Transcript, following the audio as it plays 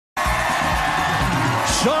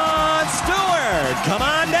Sean Stewart, come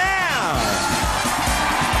on down.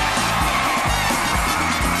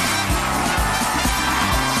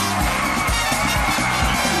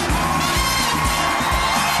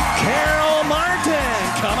 Carol Martin,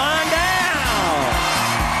 come on down.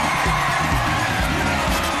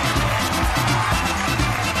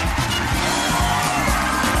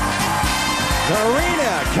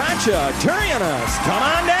 Karina Kachaturianis, come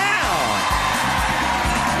on down.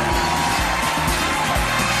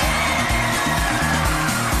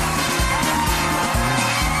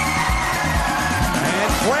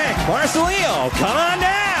 And Frank Marcelino, come on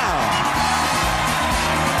down.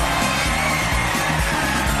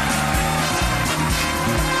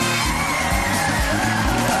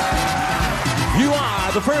 You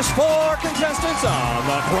are the first 4 contestants on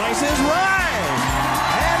The Price is Right.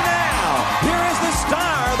 And now, here is the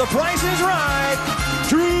star of The Price is Right,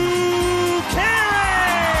 Drew Carey.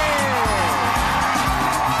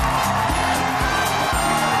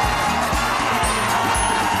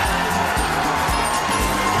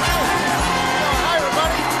 Hi,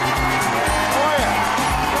 everybody. How are you?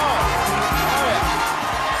 How are you?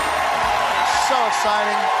 So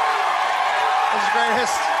exciting. This is great.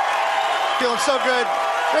 Feeling so good.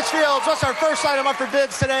 Rich Fields, what's our first item up for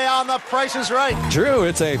bids today on The Price is Right? Drew,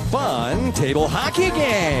 it's a fun table hockey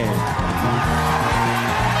game.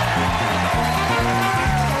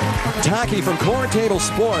 Hockey from Core Table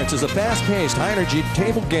Sports is a fast-paced, high-energy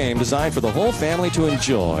table game designed for the whole family to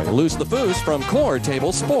enjoy. Loose the foos from Core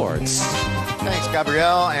Table Sports. Thanks,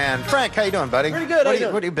 Gabrielle. And Frank, how you doing, buddy? Pretty good.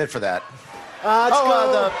 What do you bid for that?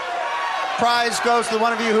 The Prize goes to the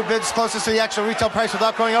one of you who bids closest to the actual retail price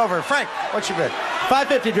without going over. Frank, what's your bid?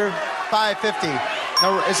 $5.50, Drew. $5.50.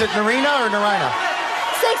 No, is it Narina or Narina?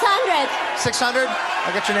 $600. $600?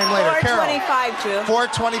 I'll get your name later. Carol. $425, Drew.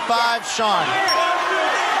 $425. Sean.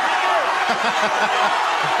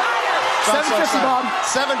 $750, Bob.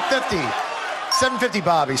 $750. $750,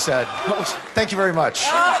 Bob, he said. Thank you very much.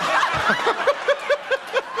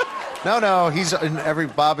 No, he's in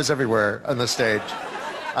Bob is everywhere on the stage.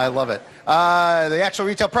 I love it. The actual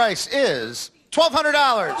retail price is $1,200.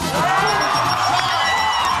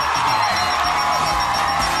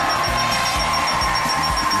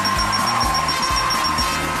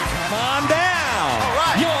 Come on down. All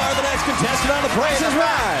right. You're the next contestant on The Price is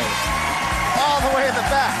Right. All the way in the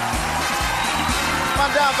back. Come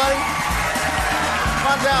on down, buddy. Come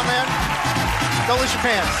on down, man. Don't lose your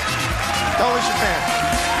pants. Don't lose your pants.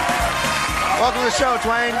 Welcome to the show,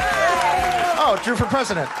 Dwayne. Oh, Drew for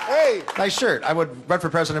president. Hey. Nice shirt. I would run for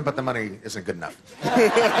president, but the money isn't good enough.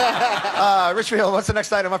 Richfield, what's the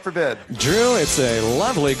next item up for bid? Drew, it's a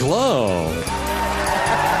lovely globe.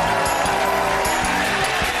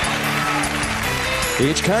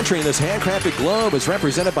 Each country in this handcrafted globe is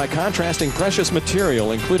represented by contrasting precious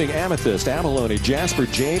material, including amethyst, abalone, jasper,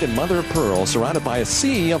 jade, and mother of pearl, surrounded by a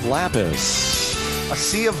sea of lapis. A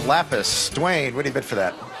sea of lapis. Dwayne, what do you bid for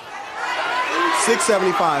that?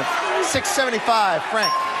 $675. $675.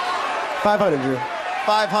 Frank. $500, Drew.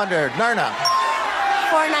 $500. Narna.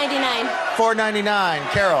 $499. $499.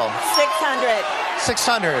 Carol. $600.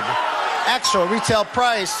 $600. Actual retail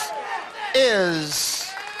price is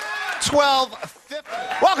 $1,250.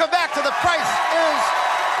 Welcome back to The Price is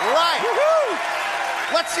Right. Woo-hoo!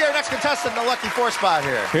 Let's see our next contestant in the Lucky 4 spot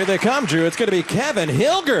here. Here they come, Drew. It's going to be Kevin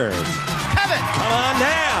Hilgert. Kevin. Come on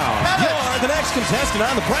now. Kevin. You're the next contestant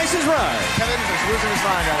on The Price is Right. Kevin is losing his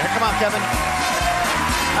mind out here. Come on, Kevin.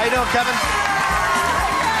 How you doing, Kevin?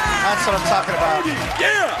 That's what I'm talking about.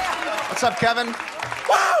 Yeah. What's up, Kevin?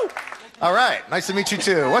 Woo! All right. Nice to meet you,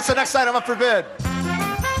 too. What's the next item up for bid?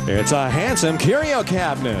 It's a handsome curio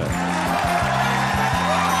cabinet.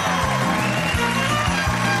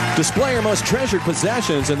 Display your most treasured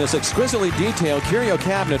possessions in this exquisitely detailed curio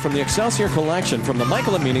cabinet from the Excelsior collection from the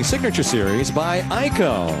Michael Amini Signature Series by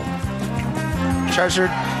Ico.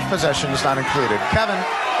 Treasured possessions not included. Kevin,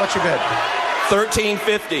 what's your bid?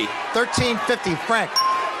 $13.50. $13.50. Frank.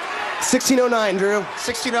 $1609, Drew.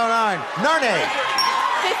 $1609. Narne.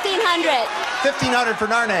 $1,500. $1,500 for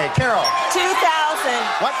Narne. Carol.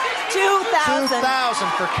 $2,000. What? $2,000.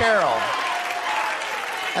 $2,000 for Carol.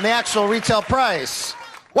 And the actual retail price,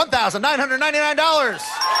 $1,999. Frank.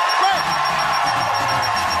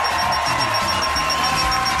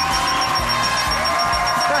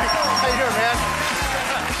 Frank, how you doing, man?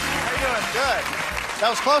 How you doing? Good. That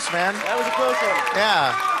was close, man. That was a close one.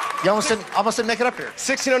 Yeah. You almost didn't make it up here.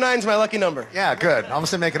 1609 is my lucky number. Yeah, good.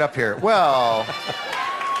 Almost didn't make it up here. Well,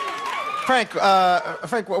 Frank, where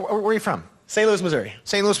are you from? St. Louis, Missouri.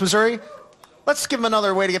 St. Louis, Missouri? Let's give him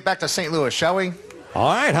another way to get back to St. Louis, shall we?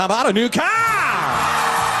 All right, how about a new car?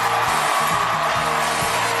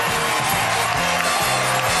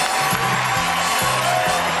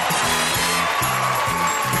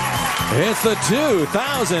 It's the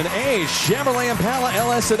 2008 Chevrolet Impala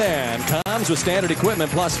LS sedan. Comes with standard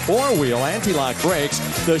equipment plus four-wheel anti-lock brakes.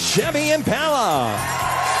 The Chevy Impala.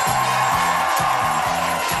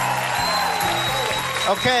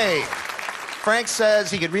 Okay. Frank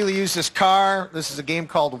says he could really use this car. This is a game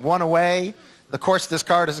called One Away. The course of this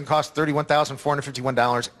car doesn't cost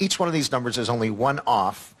 $31,451. Each one of these numbers is only one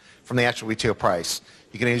off from the actual retail price.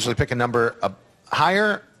 You can usually pick a number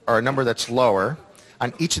higher or a number that's lower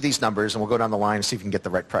on each of these numbers, and we'll go down the line and see if you can get the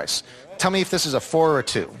right price. Tell me if this is a 4 or a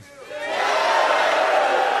 2. 2.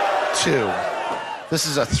 This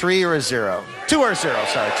is a 3 or a 0. 2 or a 0,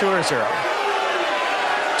 sorry. 2 or a 0.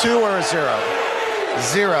 2 or a 0.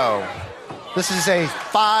 0. This is a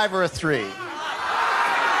 5 or a 3.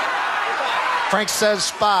 Frank says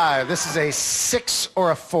 5. This is a 6 or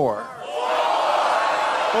a 4.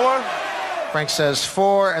 4. Frank says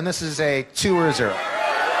 4, and this is a 2 or a 0.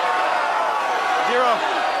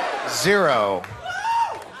 0.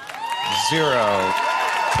 0.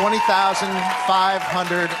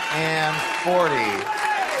 20,540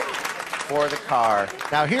 for the car.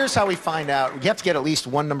 Now, here's how we find out. You have to get at least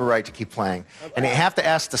one number right to keep playing. Okay. And you have to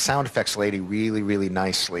ask the sound effects lady really, really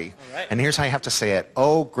nicely. All right. And here's how you have to say it.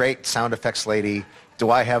 Oh, great sound effects lady, do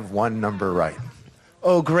I have one number right?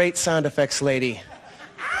 Oh, great sound effects lady.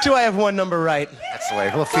 Do I have one number right? That's the way.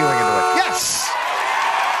 A little feeling into it. Yes!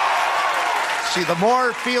 See, the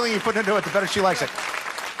more feeling you put into it, the better she likes it.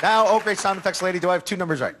 Now, oh, great sound effects lady, do I have 2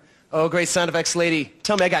 numbers right? Oh, great sound effects lady.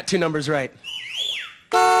 Tell me I got 2 numbers right.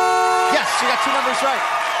 Yes, you got 2 numbers right.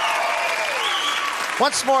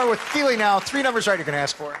 Once more with feeling now, 3 numbers right you're going to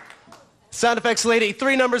ask for. Sound effects lady,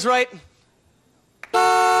 3 numbers right.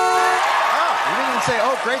 Oh, you didn't even say,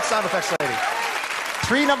 oh, great sound effects lady.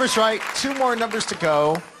 3 numbers right, 2 more numbers to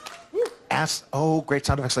go. Ask, oh, great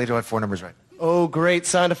sound effects lady, do I have 4 numbers right? Oh, great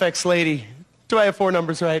sound effects lady. Do I have 4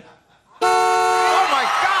 numbers right? Oh, my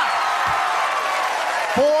God!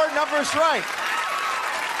 4 numbers right.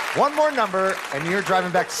 1 more number, and you're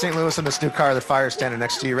driving back to St. Louis in this new car. The Fire's standing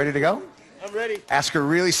next to you. Ready to go? I'm ready. Ask her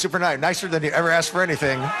really super nice, nicer than you ever asked for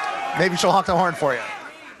anything. Maybe she'll honk the horn for you.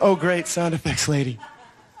 Oh, great sound effects lady.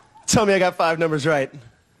 Tell me I got 5 numbers right.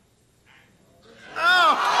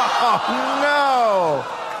 Oh, no!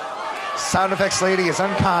 Sound effects lady is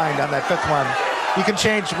unkind on that 5th one. You can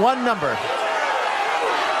change 1 number.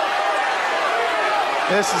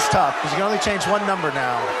 This is tough, because you can only change 1 number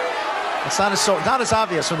now. It's not as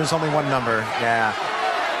obvious when there's only 1 number. Yeah.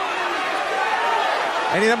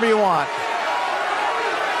 Any number you want.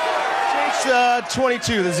 Change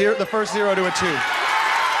 22, the first 0 to a 2.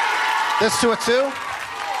 This to a 2?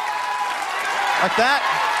 Like that?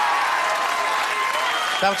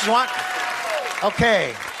 Is that what you want?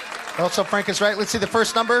 Okay. Also, Frank is right. Let's see the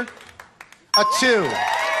first number. A 2.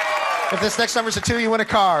 If this next number is a 2, you win a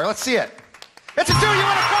car. Let's see it. It's a 2, you win a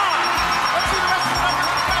car! Let's see the rest of the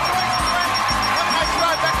numbers. Have a nice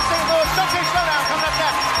drive back to St. Louis. Showcase Showdown coming up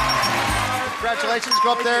next. Congratulations.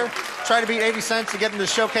 Go up there. Try to beat 80 cents to get into the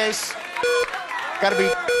showcase. Got to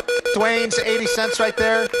beat Dwayne's 80 cents right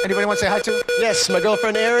there. Anybody want to say hi to? Yes, my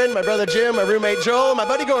girlfriend Erin, my brother Jim, my roommate Joel, my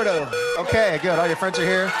buddy Gordo. Okay, good. All your friends are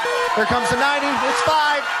here. Here comes the 90. It's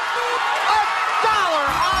 5. $1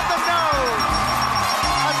 on the nose.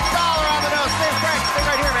 $1 on the nose. Stay, Frank. Stay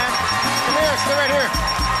right here, man. Come here. Stay right here.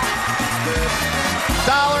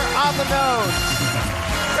 $1 on the nose.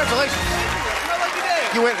 Congratulations.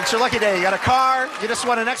 You win. It's your lucky day. You got a car. You just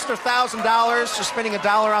won an extra $1,000 for spending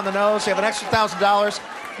 $1 on the nose. You have an extra $1,000.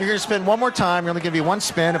 You're going to spin one more time. We're going to give you 1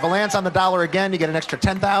 spin. If it lands on the $1 again, you get an extra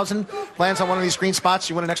 $10,000. Lands on one of these green spots,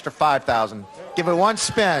 you win an extra $5,000. Give it 1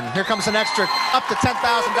 spin. Here comes an extra up to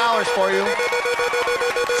 $10,000 for you.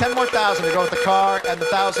 10 more thousand to go with the car and the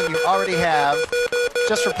 $1,000 you already have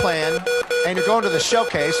just for playing. And you're going to the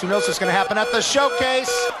showcase. Who knows what's going to happen at the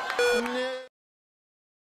showcase?